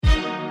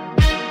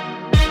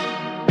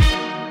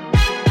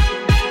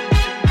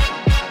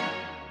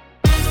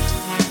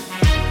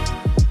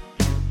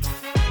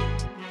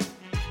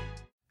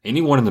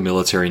Anyone in the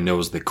military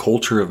knows the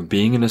culture of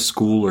being in a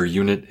school or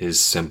unit is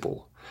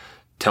simple.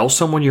 Tell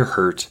someone you're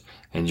hurt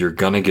and you're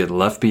gonna get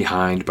left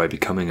behind by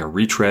becoming a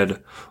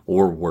retread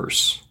or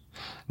worse.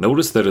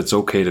 Notice that it's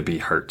okay to be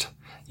hurt.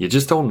 You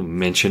just don't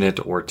mention it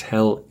or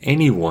tell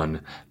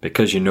anyone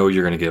because you know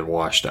you're gonna get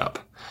washed up.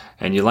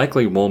 And you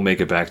likely won't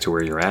make it back to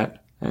where you're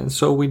at, and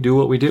so we do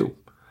what we do.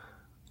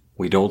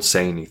 We don't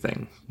say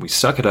anything. We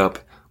suck it up,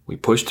 we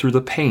push through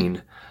the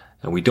pain,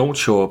 and we don't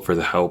show up for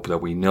the help that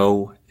we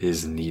know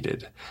is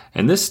needed.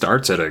 And this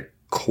starts at a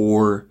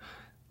core,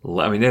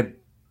 that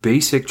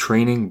basic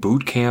training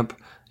boot camp,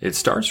 it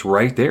starts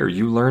right there.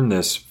 You learn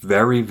this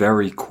very,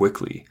 very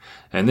quickly.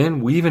 And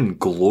then we even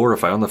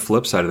glorify, on the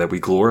flip side of that, we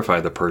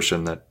glorify the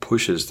person that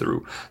pushes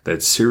through,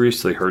 that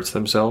seriously hurts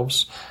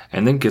themselves,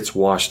 and then gets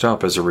washed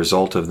up as a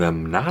result of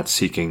them not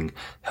seeking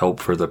help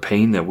for the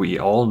pain that we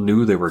all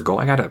knew they were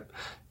going. I got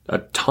a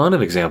ton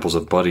of examples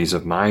of buddies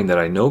of mine that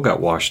I know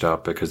got washed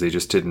up because they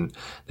didn't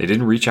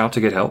reach out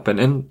to get help.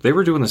 And they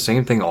were doing the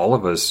same thing all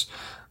of us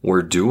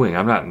were doing.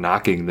 I'm not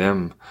knocking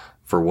them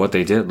for what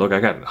they did. Look,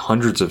 I got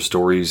hundreds of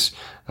stories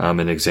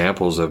and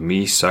examples of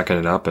me sucking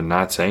it up and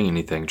not saying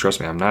anything. Trust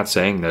me, I'm not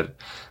saying that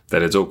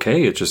it's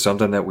okay. It's just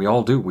something that we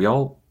all do. We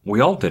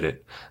all did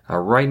it.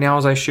 Right now,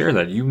 as I share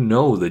that, you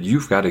know that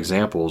you've got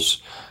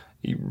examples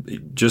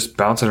just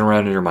bouncing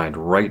around in your mind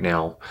right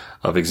now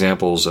of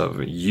examples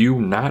of you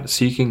not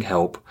seeking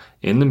help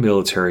in the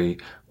military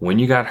when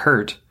you got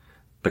hurt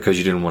because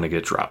you didn't want to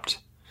get dropped.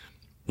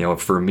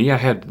 For me, I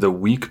had the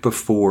week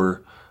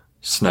before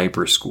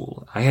sniper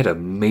school, I had a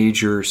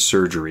major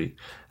surgery.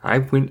 I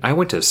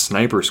went to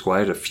sniper school. I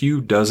had a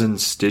few dozen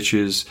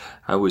stitches.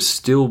 I was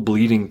still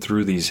bleeding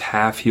through these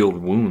half-healed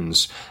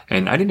wounds,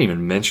 and I didn't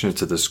even mention it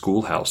to the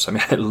schoolhouse.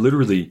 I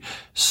literally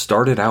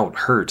started out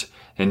hurt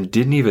and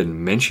didn't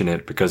even mention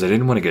it because I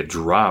didn't want to get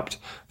dropped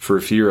for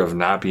fear of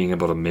not being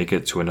able to make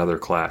it to another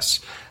class.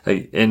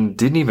 And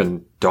didn't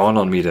even dawn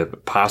on me to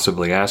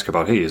possibly ask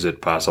about, hey, is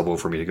it possible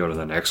for me to go to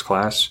the next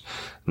class?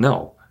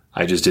 No,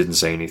 I just didn't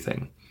say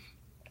anything.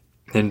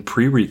 In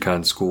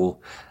pre-recon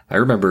school, I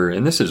remember,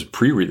 and this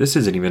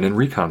isn't even in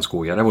recon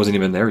school yet. I wasn't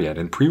even there yet.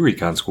 In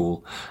pre-recon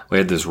school, we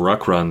had this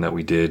ruck run that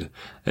we did.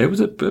 It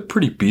was a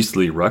pretty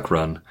beastly ruck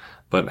run.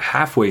 But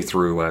halfway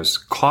through, I was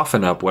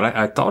coughing up what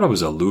I thought it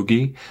was a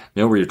loogie,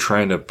 where you're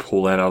trying to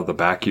pull that out of the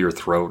back of your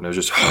throat, and I was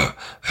just,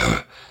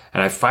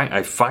 and I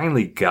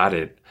finally got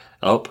it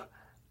out,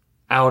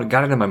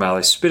 got it in my mouth.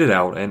 I spit it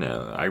out, and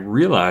I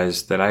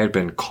realized that I had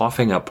been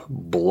coughing up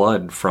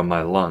blood from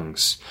my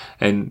lungs.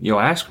 And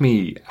ask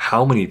me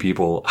how many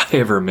people I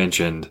ever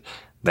mentioned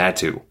that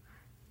to.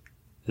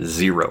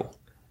 0.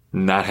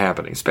 Not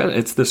happening.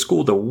 It's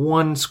the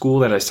one school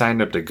that I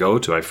signed up to go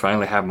to. I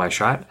finally have my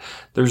shot.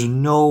 There's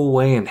no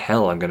way in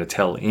hell I'm going to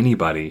tell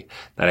anybody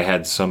that I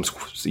had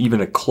even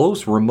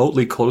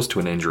remotely close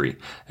to an injury.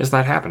 It's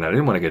not happening. I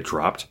didn't want to get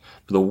dropped.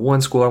 But the one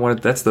school I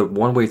wanted, that's the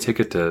one-way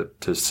ticket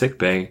to sick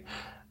bay.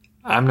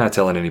 I'm not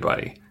telling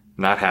anybody.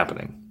 Not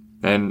happening.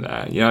 And,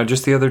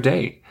 just the other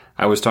day,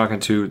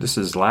 this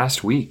is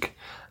last week,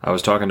 I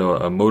was talking to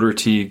a motor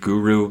T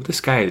guru. This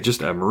guy,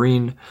 just a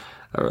Marine,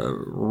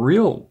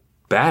 real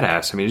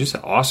badass. Just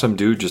an awesome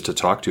dude just to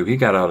talk to. He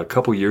got out a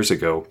couple years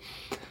ago.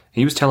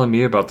 He was telling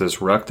me about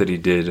this ruck that he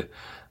did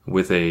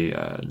with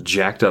a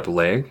jacked up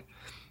leg.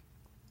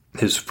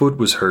 His foot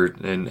was hurt,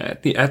 and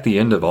at the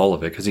end of all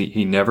of it, because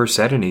he never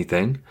said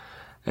anything,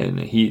 and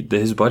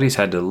his buddies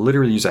had to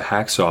literally use a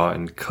hacksaw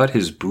and cut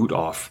his boot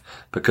off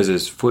because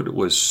his foot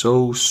was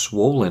so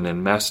swollen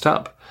and messed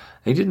up.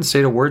 He didn't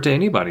say a word to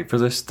anybody for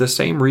the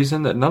same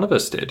reason that none of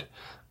us did.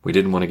 We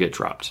didn't want to get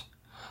dropped.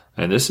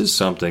 And this is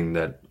something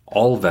that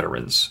all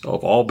veterans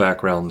of all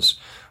backgrounds,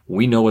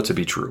 we know it to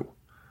be true.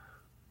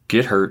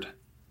 Get hurt.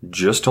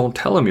 Just don't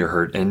tell them you're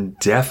hurt, and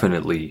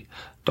definitely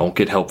don't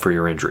get help for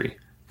your injury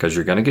because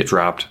you're going to get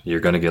dropped.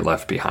 You're going to get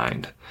left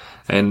behind.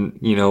 And,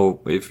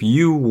 if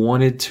you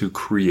wanted to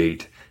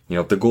create,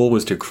 if the goal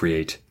was to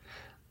create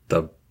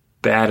the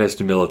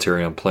baddest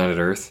military on planet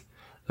Earth,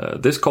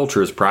 this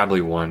culture is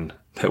probably one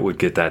that would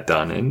get that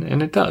done.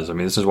 And it does.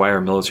 This is why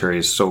our military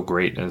is so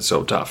great and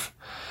so tough.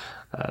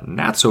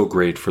 Not so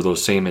great for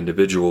those same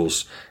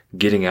individuals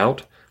getting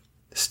out,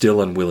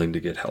 still unwilling to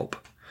get help.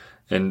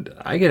 And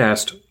I get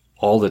asked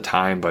all the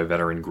time by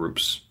veteran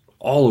groups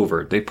all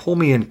over. They pull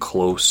me in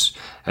close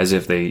as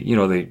if they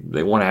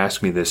want to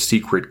ask me this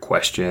secret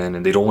question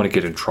and they don't want to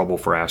get in trouble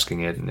for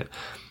asking it. And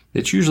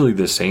it's usually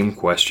the same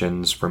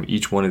questions from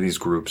each one of these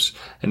groups.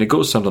 And it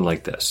goes something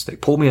like this. They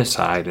pull me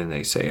aside and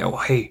they say, oh,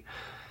 hey,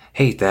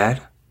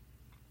 Thad,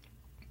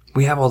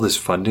 we have all this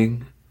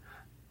funding.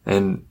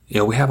 And,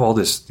 we have all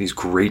these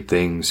great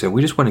things, and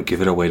we just want to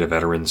give it away to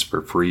veterans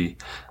for free.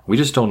 We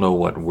just don't know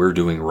what we're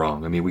doing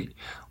wrong.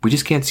 We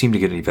just can't seem to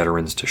get any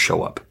veterans to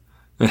show up.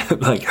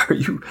 Like,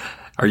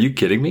 are you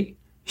kidding me?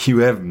 You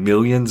have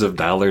millions of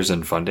dollars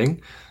in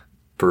funding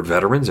for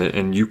veterans,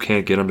 and you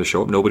can't get them to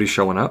show up. Nobody's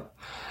showing up.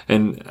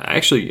 And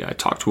actually, I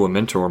talked to a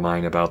mentor of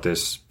mine about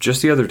this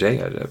just the other day.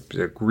 A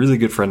really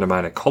good friend of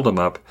mine, I called him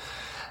up,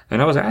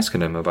 and I was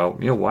asking him about,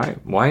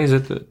 why is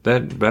it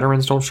that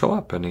veterans don't show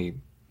up?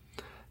 And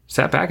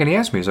sat back and he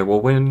asked me, he's like,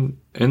 well, when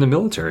in the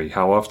military,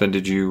 how often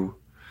did you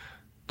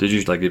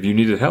like, if you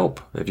needed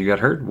help, if you got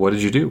hurt, what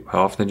did you do?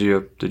 How often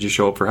did you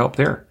show up for help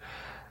there?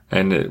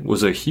 And it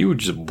was a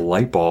huge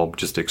light bulb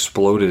just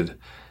exploded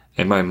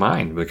in my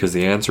mind, because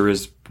the answer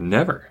is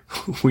never.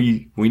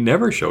 We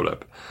never showed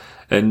up.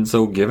 And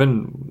so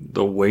given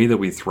the way that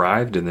we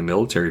thrived in the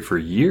military for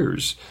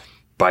years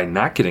by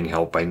not getting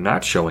help, by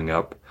not showing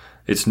up,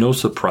 it's no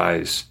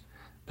surprise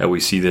that we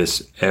see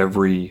this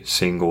every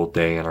single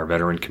day in our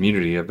veteran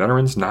community of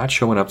veterans not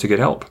showing up to get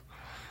help.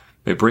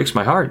 It breaks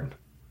my heart,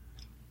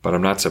 but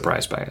I'm not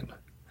surprised by it.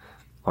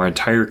 Our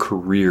entire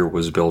career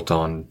was built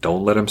on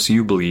don't let them see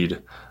you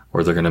bleed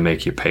or they're going to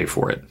make you pay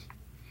for it.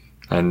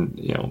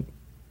 And,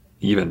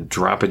 even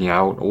dropping you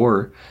out,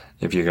 or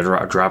if you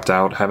get dropped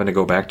out, having to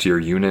go back to your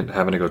unit,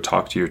 having to go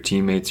talk to your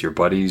teammates, your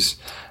buddies,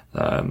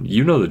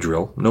 you know the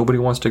drill. Nobody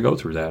wants to go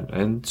through that.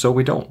 And so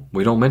we don't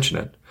mention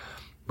it.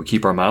 We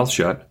keep our mouths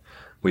shut.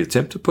 We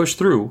attempt to push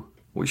through.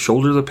 We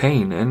shoulder the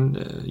pain.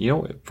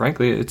 And,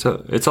 frankly, it's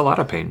a lot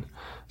of pain.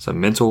 It's a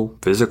mental,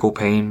 physical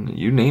pain.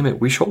 You name it,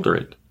 we shoulder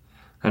it.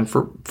 And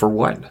for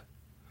what?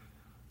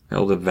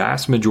 The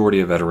vast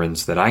majority of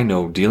veterans that I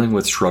know dealing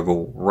with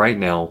struggle right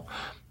now,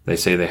 they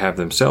say they have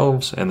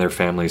themselves and their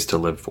families to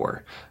live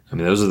for. I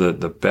mean, those are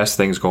the best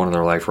things going in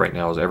their life right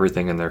now, is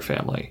everything in their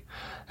family.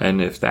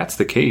 And if that's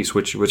the case,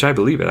 which I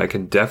believe it, I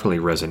can definitely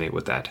resonate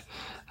with that.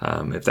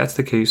 If that's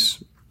the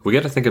case, we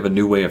got to think of a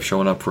new way of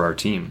showing up for our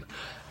team.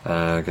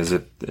 Because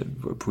if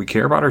we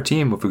care about our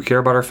team, if we care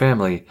about our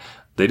family,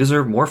 they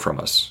deserve more from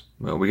us.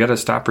 We got to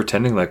stop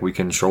pretending like we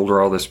can shoulder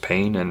all this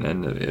pain,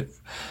 and if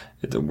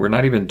we're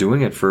not even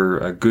doing it for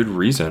a good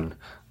reason.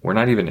 We're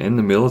not even in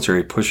the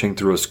military pushing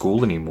through a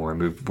school anymore.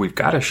 We've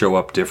got to show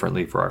up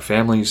differently for our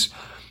families.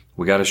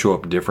 We got to show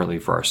up differently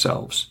for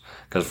ourselves.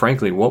 Because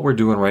frankly, what we're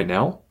doing right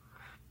now,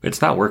 it's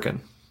not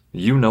working.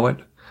 You know it.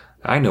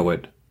 I know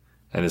it.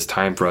 And it's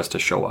time for us to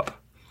show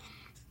up.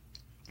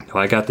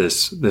 I got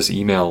this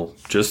email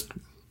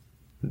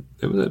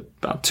it was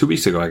about 2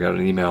 weeks ago. I got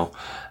an email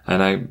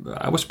and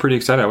I was pretty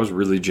excited. I was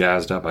really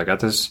jazzed up. I got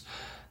this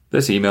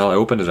email. I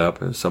opened it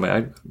up. Somebody,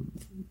 I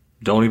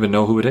don't even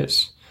know who it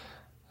is.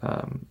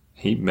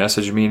 He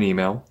messaged me an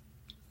email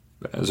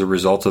as a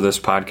result of this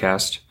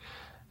podcast,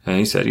 and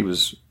he said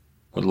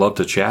would love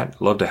to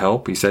chat, love to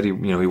help. He said he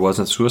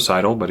wasn't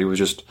suicidal, but he was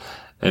just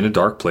in a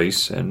dark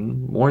place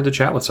and wanted to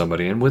chat with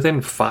somebody. And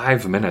within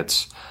 5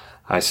 minutes,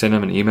 I sent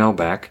him an email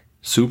back,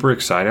 super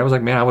excited. I was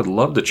like, man, I would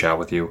love to chat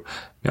with you.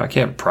 I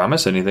can't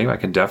promise anything. I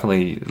can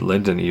definitely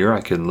lend an ear.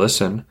 I can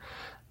listen.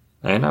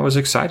 And I was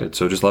excited.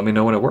 So just let me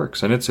know when it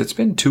works. And it's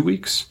been 2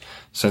 weeks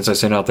since I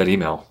sent out that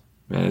email,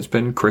 and it's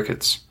been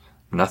crickets.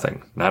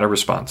 Nothing. Not a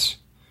response.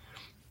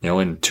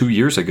 And 2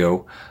 years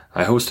ago,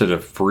 I hosted a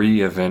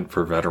free event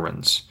for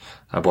veterans.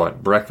 I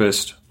bought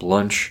breakfast,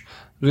 lunch.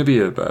 It was going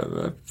to be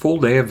a full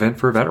day event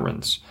for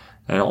veterans.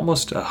 And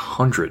almost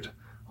 100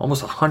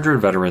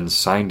 veterans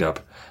signed up.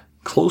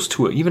 Close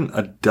to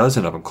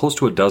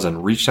a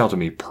dozen reached out to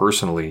me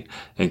personally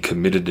and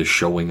committed to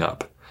showing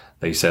up.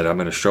 They said, I'm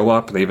going to show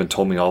up. They even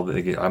told me I'm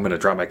going to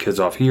drop my kids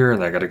off here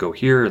and I got to go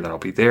here and then I'll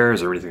be there.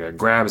 Is there anything I can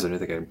grab? Is there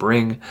anything I can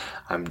bring?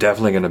 I'm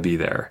definitely going to be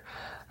there.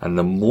 And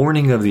the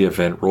morning of the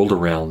event rolled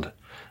around.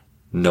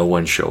 No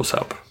one shows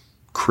up.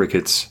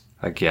 Crickets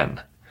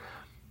again.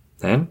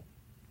 And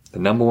the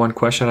number one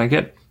question I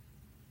get,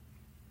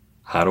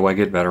 how do I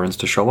get veterans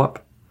to show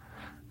up?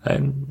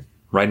 And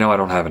right now I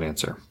don't have an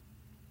answer.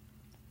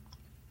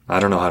 I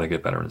don't know how to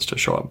get veterans to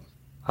show up.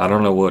 I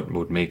don't know what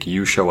would make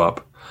you show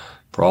up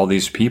for all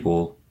these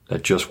people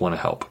that just want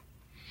to help.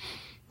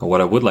 But what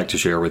I would like to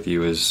share with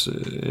you is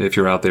if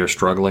you're out there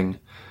struggling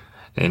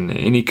in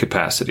any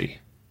capacity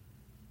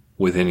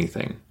with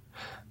anything,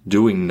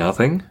 doing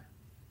nothing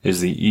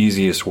is the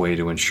easiest way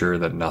to ensure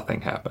that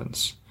nothing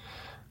happens.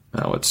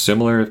 Now, it's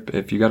similar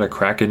if you got a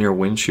crack in your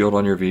windshield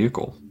on your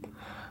vehicle.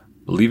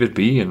 Leave it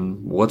be,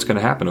 and what's going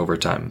to happen over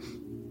time?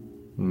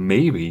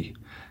 Maybe,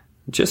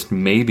 just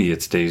maybe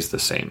it stays the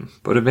same.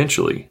 But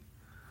eventually,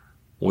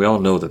 we all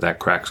know that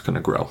crack's going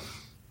to grow.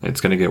 It's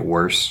going to get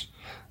worse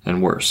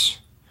and worse.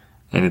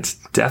 And it's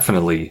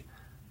definitely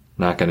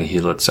not going to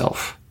heal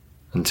itself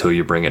until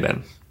you bring it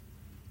in.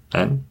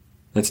 And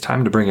it's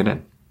time to bring it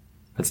in.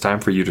 It's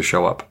time for you to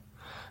show up.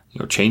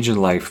 Change in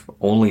life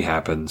only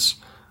happens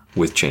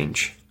with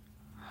change.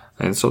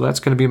 And so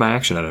that's going to be my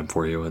action item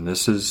for you. And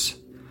this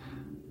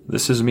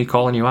is me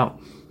calling you out.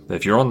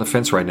 If you're on the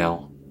fence right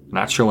now,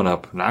 not showing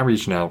up, not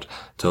reaching out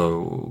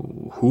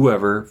to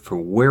whoever, for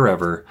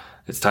wherever,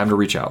 it's time to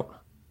reach out.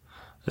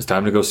 It's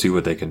time to go see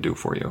what they can do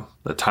for you.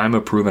 The time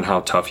of proving how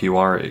tough you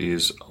are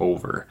is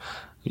over.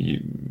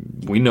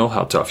 We know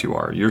how tough you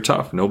are. You're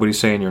tough. Nobody's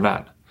saying you're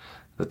not.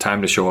 The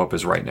time to show up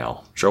is right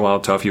now. Show how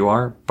tough you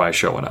are by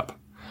showing up.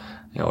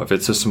 If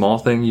it's a small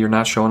thing you're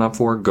not showing up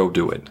for, go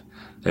do it.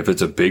 If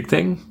it's a big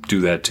thing, do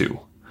that too.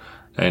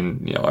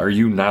 And, are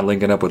you not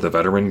linking up with a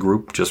veteran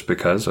group just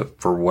because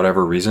for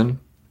whatever reason?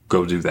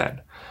 Go do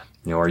that.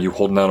 Are you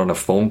holding out on a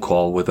phone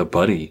call with a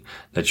buddy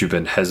that you've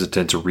been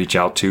hesitant to reach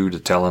out to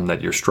tell them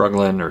that you're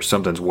struggling or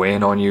something's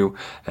weighing on you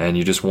and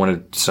you just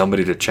wanted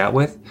somebody to chat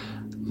with?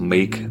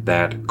 Make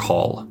that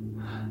call.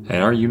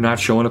 And are you not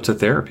showing up to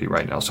therapy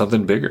right now?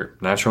 Something bigger,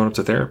 not showing up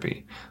to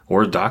therapy.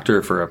 Or a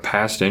doctor for a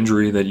past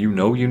injury that you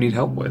know you need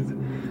help with.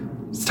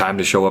 It's time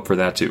to show up for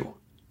that too.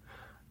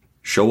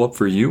 Show up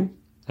for you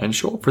and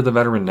show up for the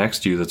veteran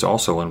next to you that's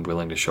also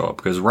unwilling to show up.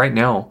 Because right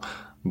now,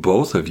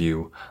 both of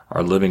you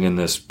are living in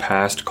this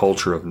past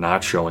culture of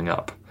not showing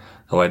up.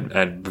 So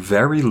at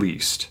very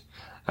least,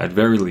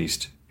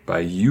 by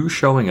you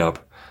showing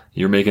up,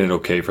 you're making it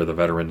okay for the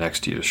veteran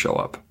next to you to show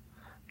up.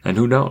 And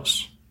who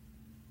knows?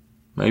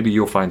 Maybe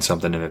you'll find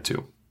something in it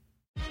too.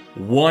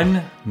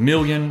 1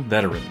 million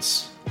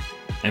veterans.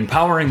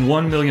 Empowering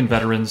 1 million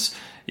veterans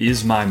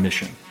is my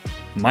mission.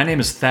 My name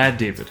is Thad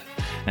David,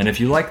 and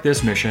if you like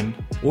this mission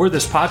or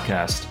this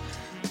podcast,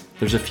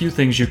 there's a few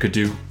things you could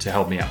do to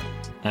help me out.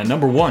 And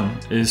number 1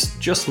 is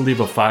just leave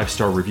a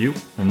 5-star review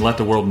and let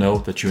the world know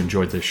that you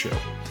enjoyed this show.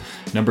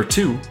 Number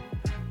 2,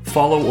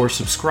 follow or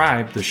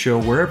subscribe the show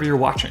wherever you're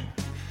watching.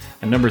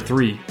 And number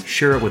 3,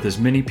 share it with as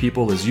many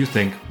people as you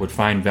think would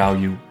find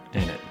value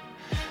in it.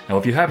 Now,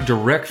 if you have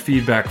direct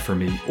feedback for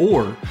me,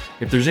 or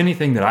if there's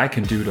anything that I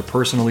can do to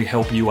personally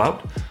help you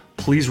out,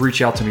 please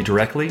reach out to me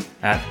directly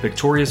at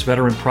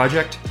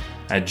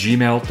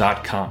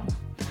VictoriousVeteranProject@gmail.com.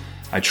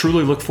 I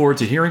truly look forward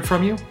to hearing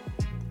from you.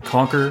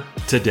 Conquer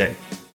today.